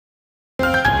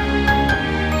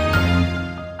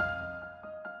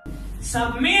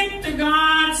Submit to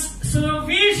God's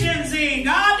sufficiency.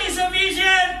 God is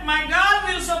sufficient. My God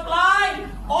will supply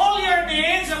all your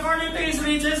needs according to His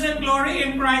riches and glory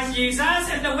in Christ Jesus.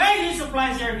 And the way He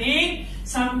supplies your need,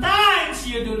 sometimes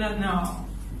you do not know.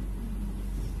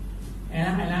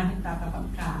 Kaya kailangan tatapag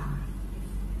ka.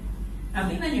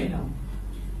 At tingnan nyo ito.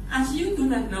 As you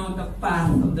do not know the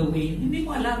path of the wind, hindi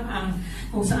mo alam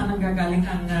kung saan nanggagaling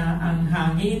ang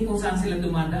hangin, kung saan sila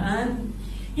dumadaan.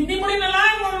 Hindi mo rin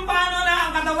alam kung paano na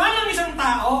ang katawan ng isang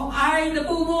tao ay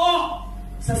nabubuo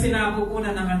sa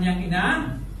sinapupunan ng kanyang ina.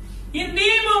 Hindi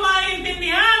mo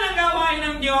maintindihan ang gawain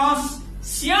ng Diyos.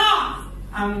 Siya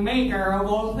ang maker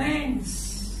of all things.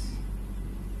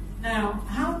 Now,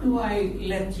 how do I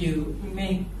let you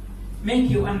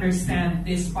make you understand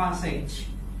this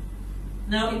passage?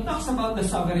 Now, it talks about the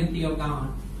sovereignty of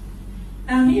God.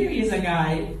 Now, here is a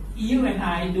guy you and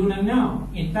I do not know.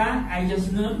 In fact, I just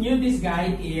knew this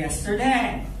guy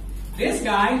yesterday. This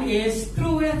guy is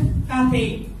through with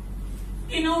Kathy.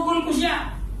 Inugol ko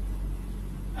siya.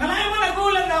 Alam mo,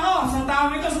 nagulat ako sa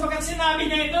taong ito sapagkat sinabi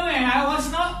niya ito I was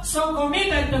not so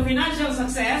committed to financial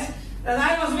success that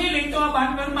I was willing to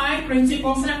abandon my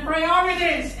principles and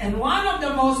priorities. And one of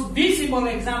the most visible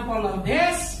example of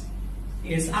this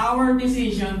is our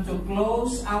decision to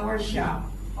close our shop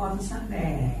on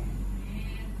Sunday.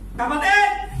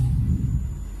 Kapatid,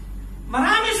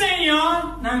 marami sa inyo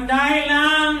nang dahil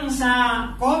lang sa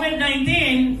COVID-19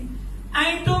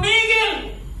 ay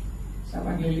tumigil sa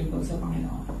paglilingkod sa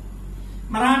Panginoon.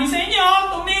 Marami sa inyo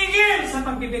tumigil sa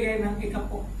pagbibigay ng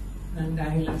ikapo nang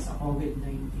dahil lang sa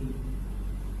COVID-19.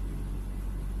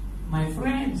 My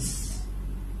friends,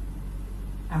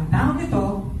 ang taon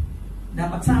nito,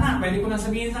 dapat sana, pwede ko na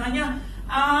sabihin sa kanya,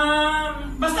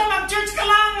 basta mag-church ka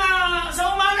lang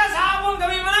sa umaga, sa hapon,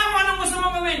 gawin mo na kung anong gusto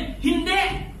mong gawin. Hindi!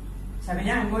 Sabi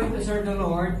niya, I'm going to serve the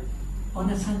Lord on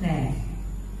a Sunday.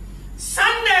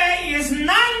 Sunday is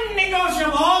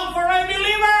non-negotiable for a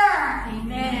believer.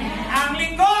 Amen. Ang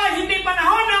linggo ay hindi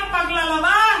panahon ng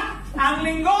paglalaba. Ang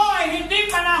linggo ay hindi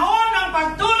panahon ng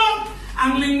pagtulog.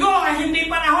 Ang linggo ay hindi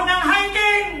panahon ng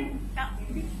hiking.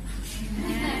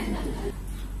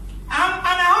 Ang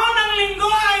panahon ng linggo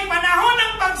ay panahon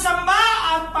ng pagsamba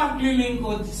at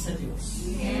paglilingkod sa Diyos.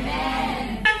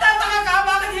 Amen. Nagtataka ka,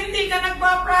 bakit hindi ka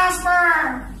nagpa-prosper?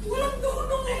 Walang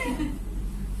tulong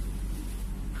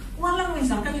Walang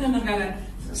wisdom. Kanina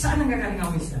saan nanggagaling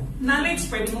ang wisdom? Knowledge,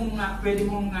 pwede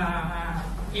mong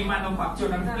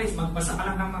i-manufacture ng knowledge. Magbasa ka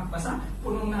lang ng magbasa.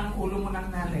 Punong na ang ulo mo ng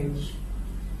knowledge.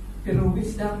 Pero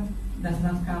wisdom does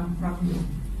not come from you.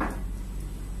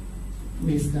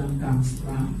 Wisdom comes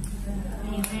from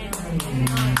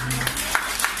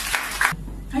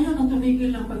kayo nang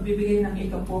tumigil ng pagbibigay ng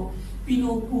ikapo,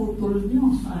 pinuputol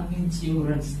nyo ang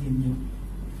insurance ninyo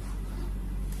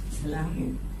sa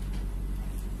langit.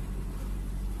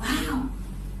 Wow!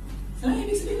 Sa langit,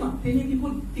 ibig sabihin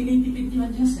mo, tinitipid nyo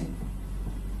ang Diyos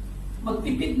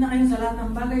Magtipid na kayo sa lahat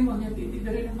ng bagay mo, niya titipid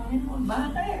rin ang Panginoon.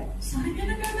 Bakit? Saan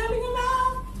niya nagagaling ang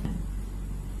lahat?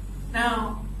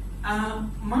 Now,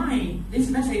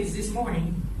 this message this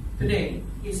morning, today,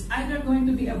 is either going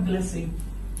to be a blessing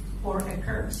or a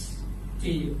curse to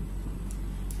you.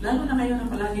 Lalo na kayo na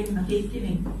palaging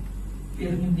nakikinig,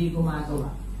 pero hindi gumagawa.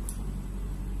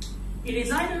 It is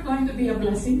either going to be a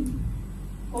blessing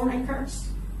or a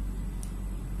curse.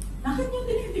 Bakit yung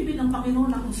tinitipid ng Panginoon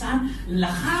na kung saan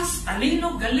lakas,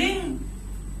 talino, galing,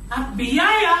 at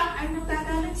biyaya ay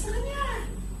nagdadalang sa Kanya?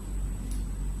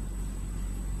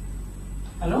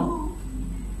 Hello?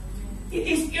 It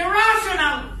is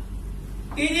irrational.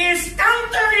 It is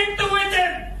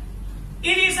counterintuitive.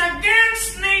 It is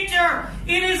against nature.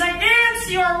 It is against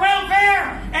your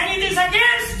welfare. And it is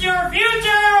against your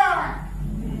future.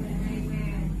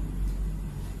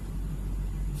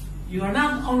 You are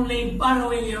not only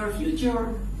borrowing your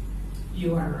future,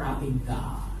 you are robbing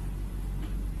God.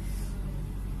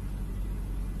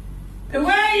 The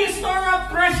way you store up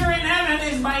treasure in heaven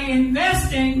is by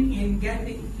investing in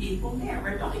getting people there.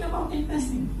 We're talking about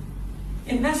investing.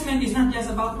 Investment is not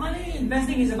just about money.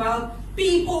 Investing is about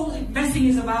people. Investing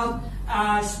is about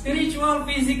spiritual,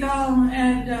 physical,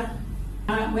 and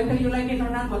whether you like it or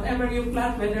not, whatever you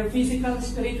plant, whether physical,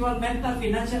 spiritual, mental,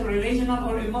 financial, relational,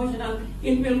 or emotional,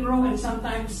 it will grow and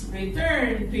sometimes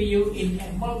return to you in a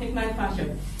multiplied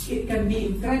fashion. It can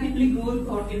be incredibly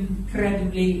good or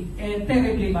incredibly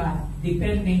terribly bad,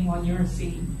 depending on your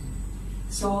seed.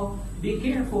 So, be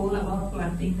careful about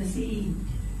planting the seed.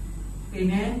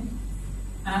 Amen?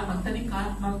 Dapat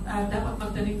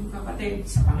magtanim ko kapatid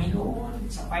sa Panginoon,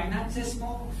 sa finances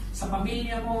mo, sa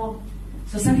pamilya mo,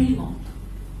 sa sarili mo.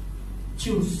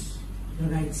 Choose the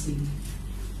right seed.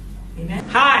 Amen?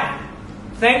 Hi!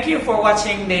 thank you for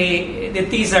watching the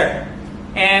teaser.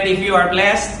 And if you are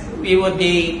blessed, we would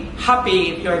be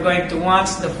happy if you're going to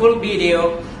watch the full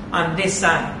video on this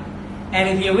side. And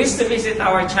if you wish to visit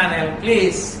our channel,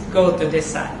 please go to this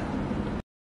side.